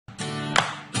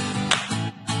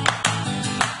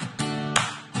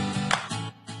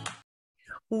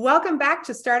Welcome back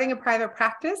to Starting a Private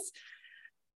Practice.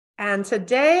 And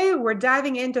today we're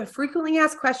diving into frequently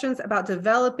asked questions about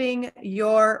developing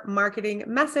your marketing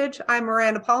message. I'm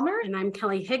Miranda Palmer. And I'm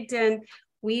Kelly Higdon.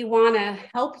 We want to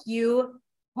help you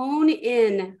hone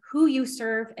in who you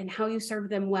serve and how you serve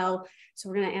them well. So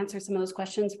we're going to answer some of those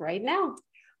questions right now.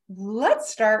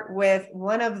 Let's start with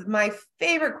one of my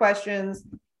favorite questions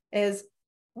is,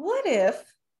 what if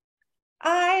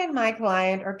I and my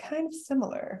client are kind of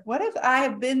similar? What if I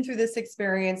have been through this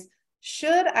experience?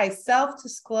 Should I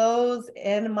self-disclose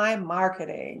in my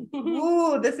marketing?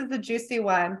 Ooh, this is a juicy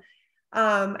one.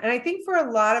 And I think for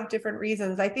a lot of different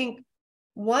reasons. I think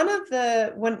one of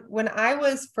the, when I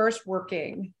was first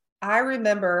working, I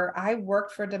remember I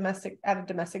worked for at a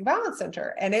domestic violence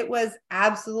center, and it was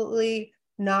absolutely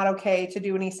not okay to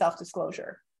do any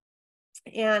self-disclosure.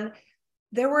 And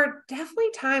there were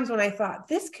definitely times when I thought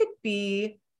this could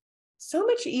be so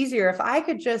much easier if I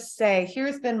could just say,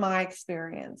 here's been my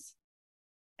experience.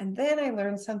 And then I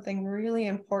learned something really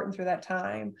important through that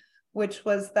time, which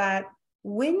was that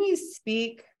when you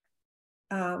speak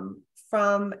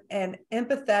from an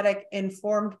empathetic,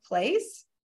 informed place,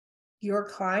 your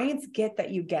clients get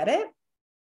that you get it,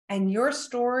 and your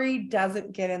story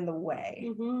doesn't get in the way.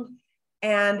 Mm-hmm.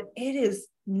 And it is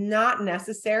not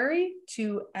necessary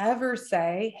to ever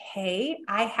say, hey,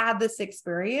 I had this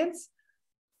experience,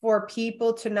 for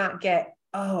people to not get,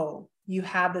 oh, you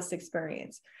had this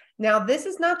experience. Now, this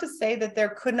is not to say that there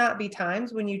could not be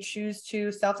times when you choose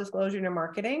to self-disclose in your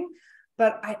marketing,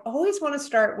 but I always want to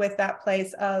start with that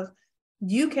place of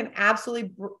you can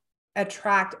absolutely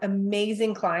attract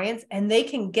amazing clients, and they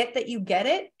can get that you get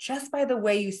it just by the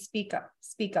way you speak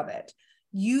of it.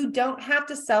 You don't have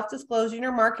to self-disclose in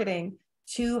your marketing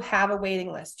to have a waiting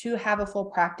list, to have a full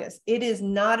practice. It is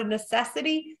not a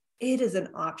necessity. It is an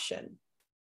option.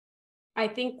 I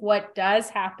think what does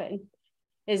happen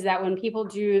is that when people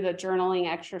do the journaling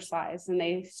exercise and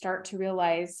they start to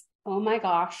realize, oh my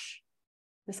gosh,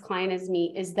 this client is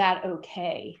me, is that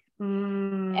okay?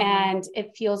 And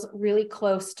it feels really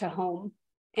close to home.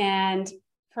 And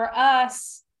for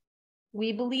us,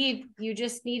 we believe you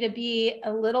just need to be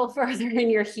a little further in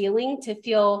your healing to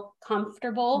feel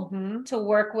comfortable to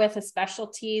work with a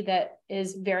specialty that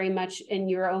is very much in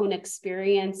your own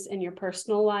experience in your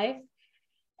personal life.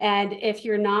 And if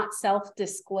you're not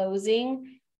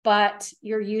self-disclosing, but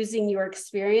you're using your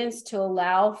experience to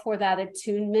allow for that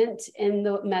attunement in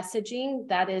the messaging,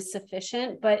 that is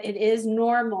sufficient. But it is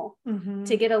normal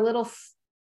to get a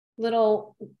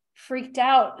little freaked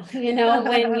out,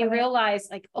 when you realize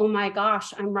like, oh my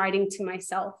gosh, I'm writing to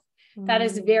myself. That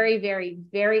is very, very,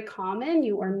 very common.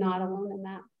 You are not alone in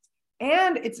that.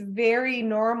 And it's very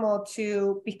normal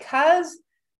because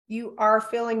you are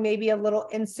feeling maybe a little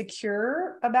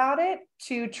insecure about it,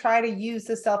 to try to use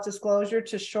the self-disclosure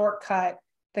to shortcut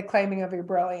the claiming of your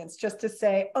brilliance, just to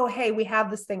say, oh, hey, we have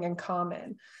this thing in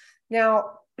common.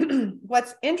 Now,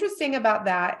 what's interesting about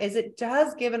that is it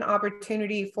does give an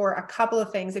opportunity for a couple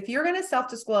of things. If you're going to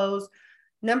self-disclose,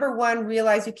 number one,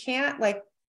 realize you can't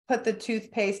put the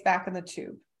toothpaste back in the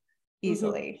tube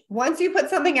easily. Once you put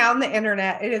something out on the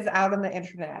internet, it is out on the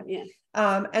internet. Yeah.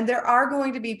 And there are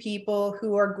going to be people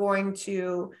who are going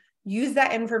to use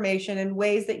that information in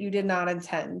ways that you did not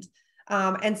intend.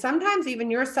 And sometimes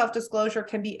even your self-disclosure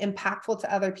can be impactful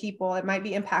to other people. It might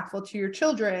be impactful to your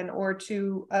children or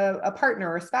to a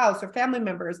partner or spouse or family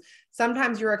members.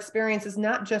 Sometimes your experience is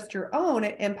not just your own,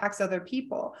 it impacts other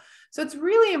people. So it's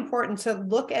really important to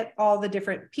look at all the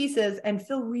different pieces and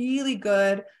feel really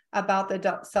good about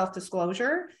the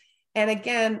self-disclosure. And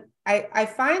again, I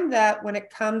find that when it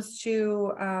comes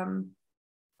to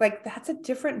that's a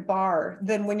different bar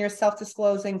than when you're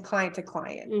self-disclosing client to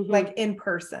client, like in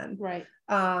person. Right.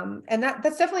 And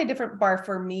that's definitely a different bar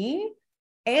for me.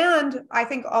 And I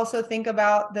think also think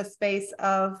about the space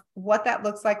of what that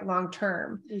looks like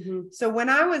long-term. So when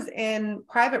I was in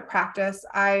private practice,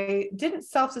 I didn't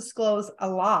self-disclose a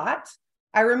lot.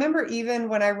 I remember even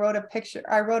when I wrote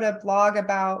a blog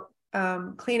about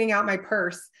cleaning out my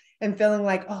purse and feeling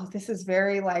like, oh, this is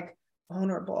very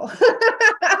vulnerable.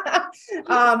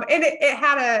 And it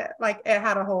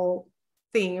had a whole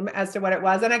theme as to what it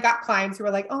was. And I got clients who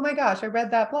were like, oh my gosh, I read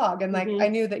that blog. And I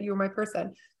knew that you were my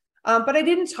person. But I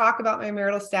didn't talk about my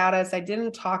marital status. I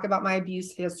didn't talk about my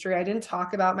abuse history. I didn't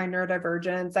talk about my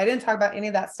neurodivergence. I didn't talk about any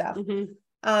of that stuff.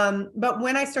 But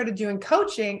when I started doing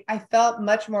coaching, I felt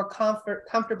much more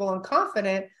comfortable and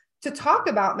confident to talk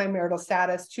about my marital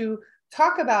status, to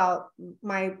talk about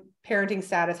my parenting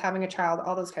status, having a child,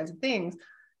 all those kinds of things.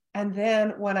 And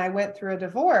then when I went through a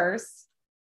divorce,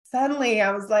 suddenly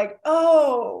I was like,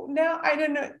 oh, now I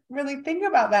didn't really think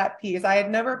about that piece. I had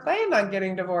never planned on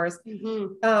getting divorced.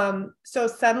 So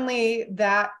suddenly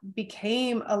that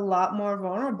became a lot more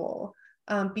vulnerable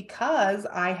because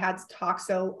I had talked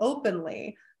so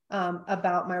openly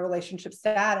about my relationship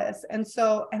status. And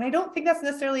I don't think that's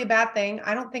necessarily a bad thing.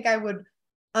 I don't think I would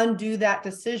undo that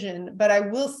decision, but I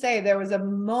will say there was a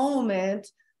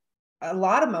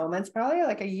lot of moments, probably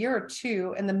like a year or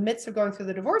two in the midst of going through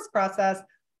the divorce process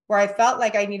where I felt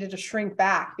like I needed to shrink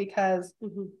back because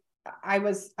I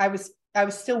was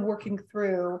still working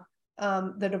through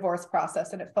the divorce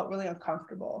process and it felt really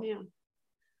uncomfortable. Yeah.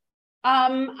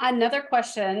 Another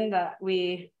question that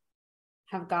we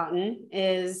have gotten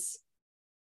is,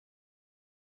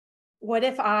 what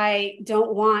if I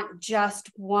don't want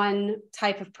just one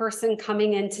type of person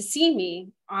coming in to see me?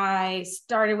 I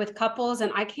started with couples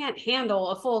and I can't handle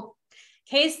a full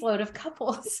caseload of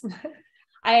couples.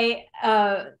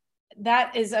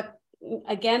 That is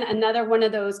again, another one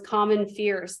of those common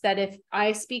fears that if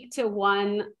I speak to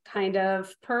one kind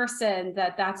of person,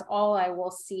 that's all I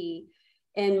will see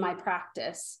in my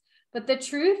practice. But the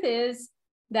truth is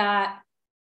that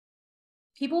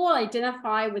people will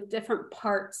identify with different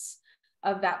parts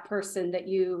of that person that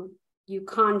you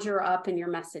conjure up in your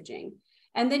messaging.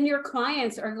 And then your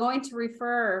clients are going to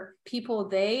refer people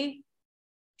they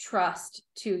trust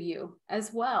to you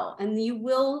as well. And you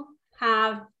will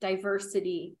have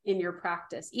diversity in your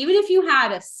practice. Even if you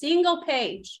had a single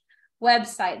page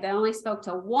website that only spoke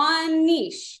to one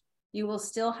niche, you will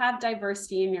still have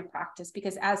diversity in your practice,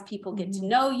 because as people get to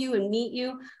know you and meet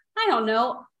you, I don't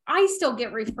know, I still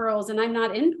get referrals and I'm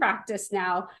not in practice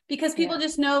now because people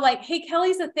just know, like, hey,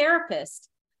 Kelly's a therapist.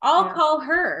 I'll call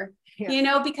her,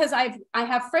 because I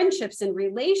have friendships and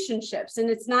relationships,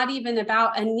 and it's not even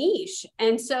about a niche.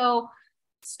 And so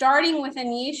starting with a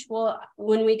niche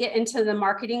when we get into the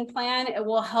marketing plan, it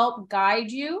will help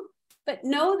guide you, but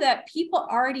know that people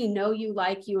already know you,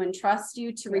 like you, and trust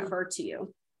you to refer to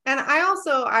you. And I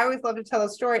always love to tell a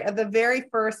story of the very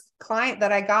first client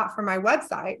that I got for my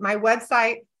website. My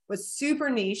website was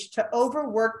super niche to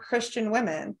overworked Christian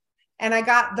women. And I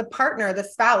got the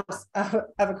spouse of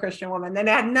a Christian woman that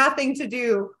had nothing to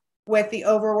do with the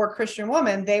overworked Christian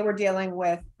woman. They were dealing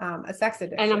with a sex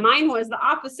addiction. And mine was the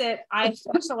opposite. I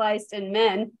specialized in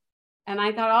men, and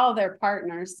I got all their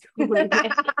partners.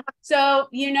 So,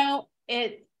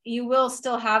 you will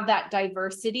still have that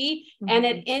diversity. And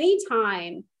at any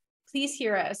time, please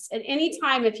hear us. At any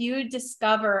time, if you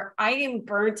discover I am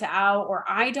burnt out or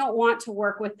I don't want to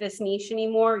work with this niche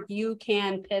anymore, you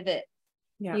can pivot.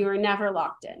 You are never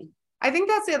locked in. I think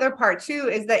that's the other part too,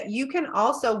 is that you can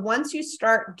also, once you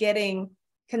start getting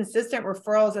consistent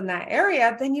referrals in that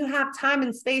area, then you have time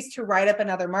and space to write up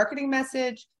another marketing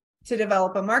message, to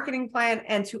develop a marketing plan,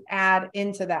 and to add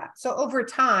into that. So over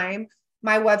time,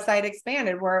 my website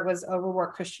expanded where it was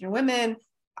overworked Christian women.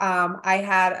 I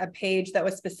had a page that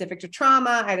was specific to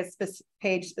trauma. I had a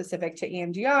page specific to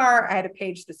EMDR. I had a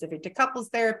page specific to couples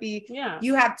therapy.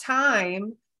 You have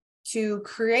time to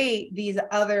create these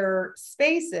other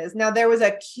spaces. Now there was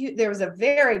a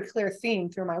very clear theme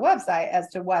through my website as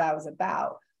to what I was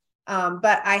about.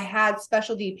 But I had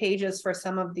specialty pages for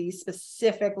some of these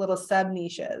specific little sub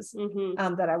niches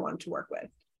that I wanted to work with.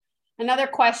 Another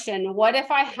question: what if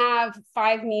I have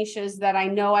 5 niches that I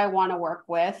know I want to work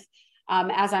with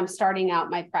as I'm starting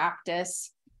out my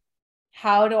practice?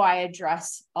 How do I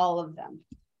address all of them?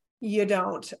 You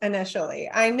don't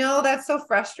initially. I know that's so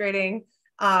frustrating.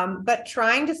 But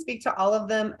trying to speak to all of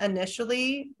them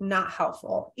initially, not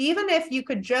helpful. Even if you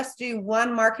could just do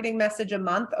one marketing message a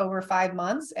month over 5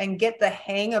 months and get the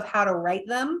hang of how to write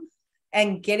them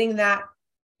and getting that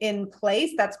in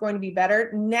place, that's going to be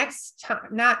better. Next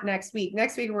week,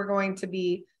 we're going to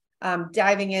be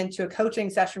diving into a coaching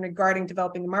session regarding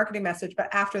developing a marketing message. But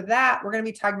after that, we're going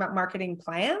to be talking about marketing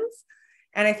plans.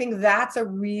 And I think that's a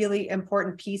really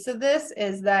important piece of this,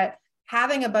 is that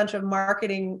having a bunch of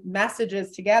marketing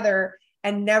messages together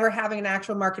and never having an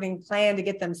actual marketing plan to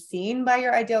get them seen by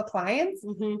your ideal clients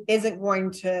isn't going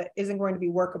to be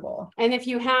workable. And if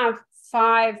you have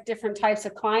 5 different types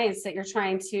of clients that you're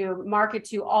trying to market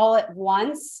to all at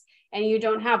once, and you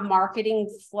don't have marketing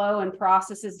flow and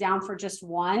processes down for just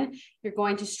one, you're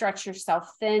going to stretch yourself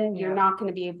thin. You're not going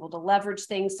to be able to leverage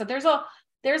things. So there's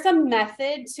a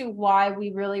method to why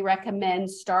we really recommend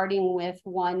starting with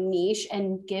one niche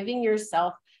and giving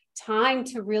yourself time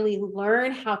to really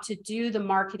learn how to do the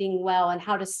marketing well and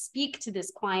how to speak to this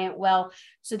client well,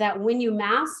 so that when you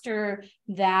master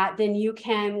that, then you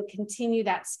can continue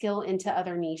that skill into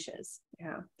other niches.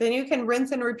 Then you can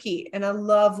rinse and repeat in a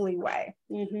lovely way.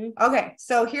 Okay,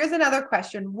 so here's another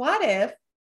question. What if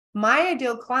my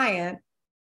ideal client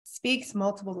speaks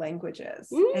multiple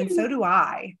languages, and so do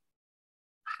I.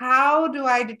 How do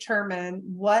I determine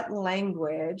what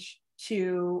language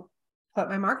to put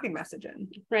my marketing message in?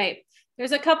 Right.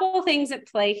 There's a couple of things at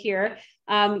play here.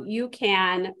 You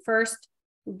can first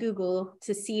Google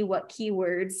to see what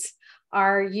keywords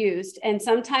are used. And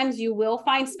sometimes you will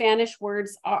find Spanish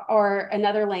words or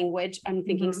another language. I'm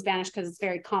thinking Spanish because it's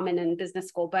very common in business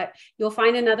school, but you'll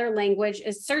find another language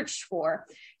is searched for.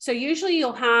 So usually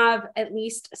you'll have at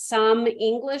least some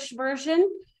English version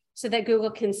so that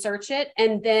Google can search it.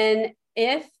 And then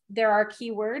if there are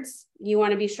keywords, you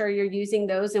want to be sure you're using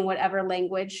those in whatever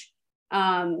language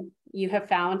you have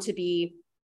found to be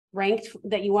ranked,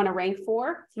 that you want to rank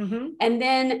for. And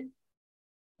then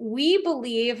we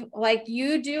believe, like,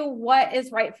 you do what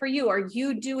is right for you. Are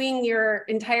you doing your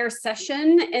entire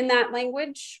session in that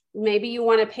language? Maybe you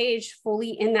want a page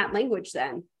fully in that language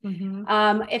then.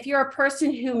 If you're a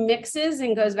person who mixes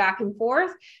and goes back and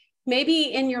forth,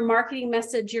 maybe in your marketing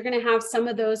message, you're going to have some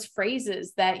of those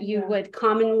phrases that you would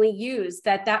commonly use,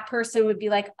 that person would be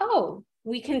like, oh,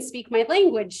 we can speak my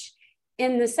language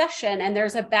in the session. And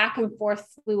there's a back and forth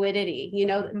fluidity, you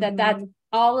know, that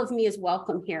all of me is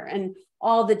welcome here, and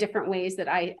all the different ways that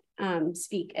I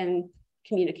speak and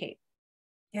communicate.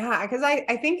 Yeah, because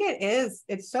I think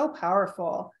it's so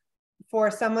powerful for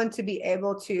someone to be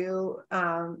able to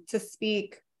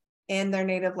speak in their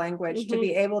native language, to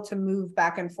be able to move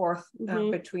back and forth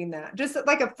between that. Just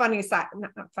like a funny side,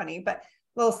 not funny, but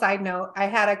little side note. I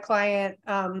had a client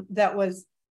that was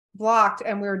blocked,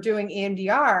 and we were doing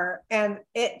EMDR, and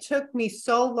it took me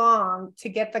so long to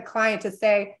get the client to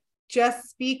say, just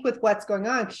speak with what's going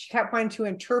on. She kept wanting to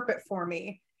interpret for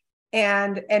me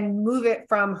and move it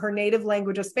from her native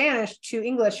language of Spanish to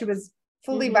English. She was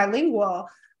fully bilingual,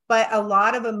 but a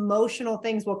lot of emotional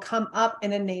things will come up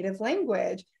in a native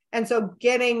language. And so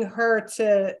getting her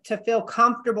to feel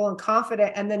comfortable and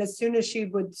confident. And then as soon as she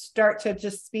would start to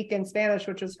just speak in Spanish,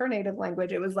 which was her native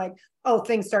language, it was like, oh,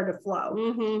 things started to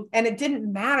flow. And it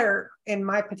didn't matter in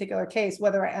my particular case,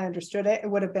 whether I understood it, it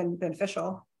would have been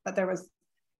beneficial, but there was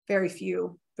very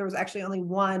few. There was actually only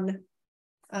one.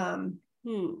 There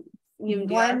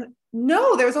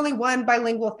was only one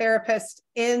bilingual therapist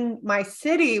in my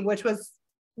city, which was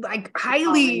like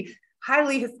highly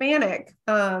Hispanic.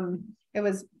 It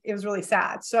was really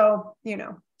sad. So, you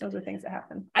know, those are things that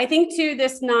happen. I think too,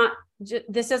 this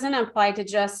doesn't apply to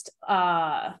just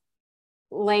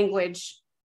language,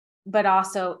 but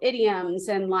also idioms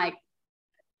and like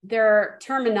their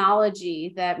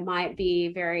terminology that might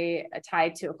be very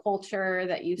tied to a culture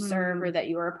that you serve or that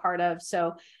you are a part of.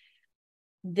 So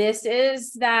this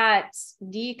is that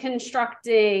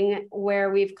deconstructing where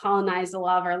we've colonized a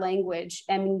lot of our language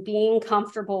and being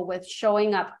comfortable with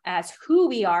showing up as who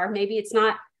we are. Maybe it's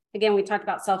not, again, we talked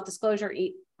about self-disclosure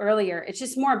earlier. It's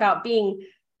just more about being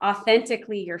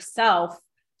authentically yourself,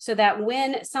 so that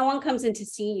when someone comes in to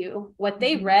see you, what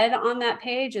they read on that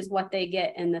page is what they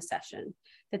get in the session,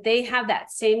 that they have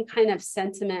that same kind of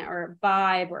sentiment or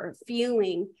vibe or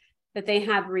feeling that they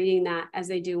have reading that as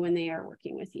they do when they are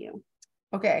working with you.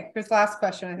 Okay, here's the last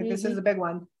question. I think this is a big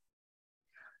one.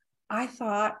 I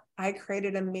thought I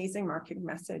created an amazing marketing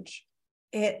message.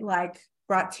 It like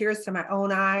brought tears to my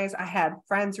own eyes. I had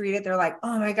friends read it. They're like,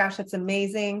 oh my gosh, that's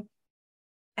amazing.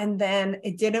 And then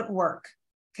it didn't work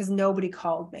because nobody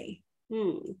called me.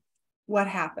 What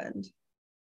happened?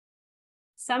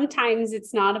 Sometimes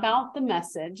it's not about the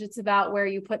message. It's about where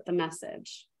you put the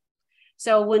message.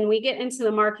 So when we get into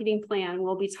the marketing plan,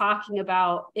 we'll be talking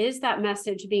about, is that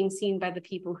message being seen by the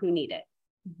people who need it?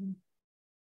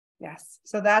 Yes.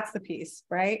 So that's the piece,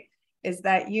 right? Is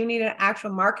that you need an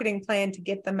actual marketing plan to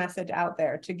get the message out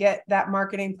there, to get that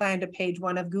marketing plan to page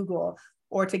 1 of Google,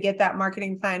 or to get that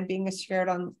marketing plan being shared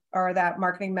on, or that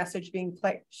marketing message being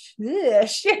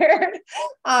shared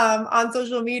on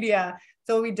social media.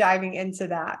 So we'll be diving into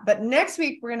that. But next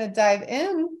week, we're going to dive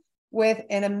in with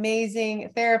an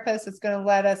amazing therapist that's going to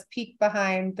let us peek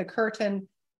behind the curtain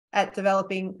at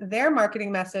developing their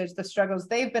marketing message, the struggles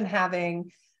they've been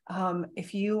having.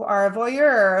 If you are a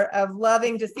voyeur of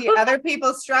loving to see other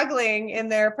people struggling in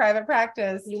their private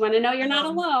practice, you want to know you're not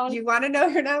alone. You want to know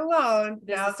you're not alone.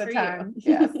 Now's the time.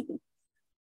 Yes.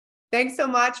 Thanks so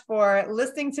much for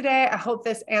listening today. I hope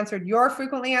this answered your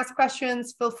frequently asked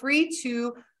questions. Feel free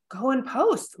to go and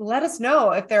post. Let us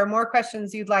know if there are more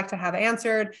questions you'd like to have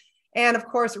answered. And of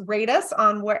course, rate us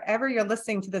on wherever you're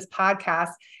listening to this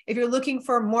podcast. If you're looking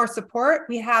for more support,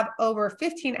 we have over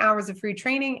 15 hours of free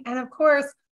training. And of course,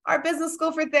 our business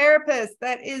school for therapists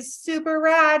that is super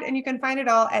rad. And you can find it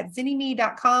all at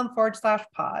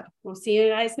zinnyme.com/pod. We'll see you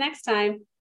guys next time.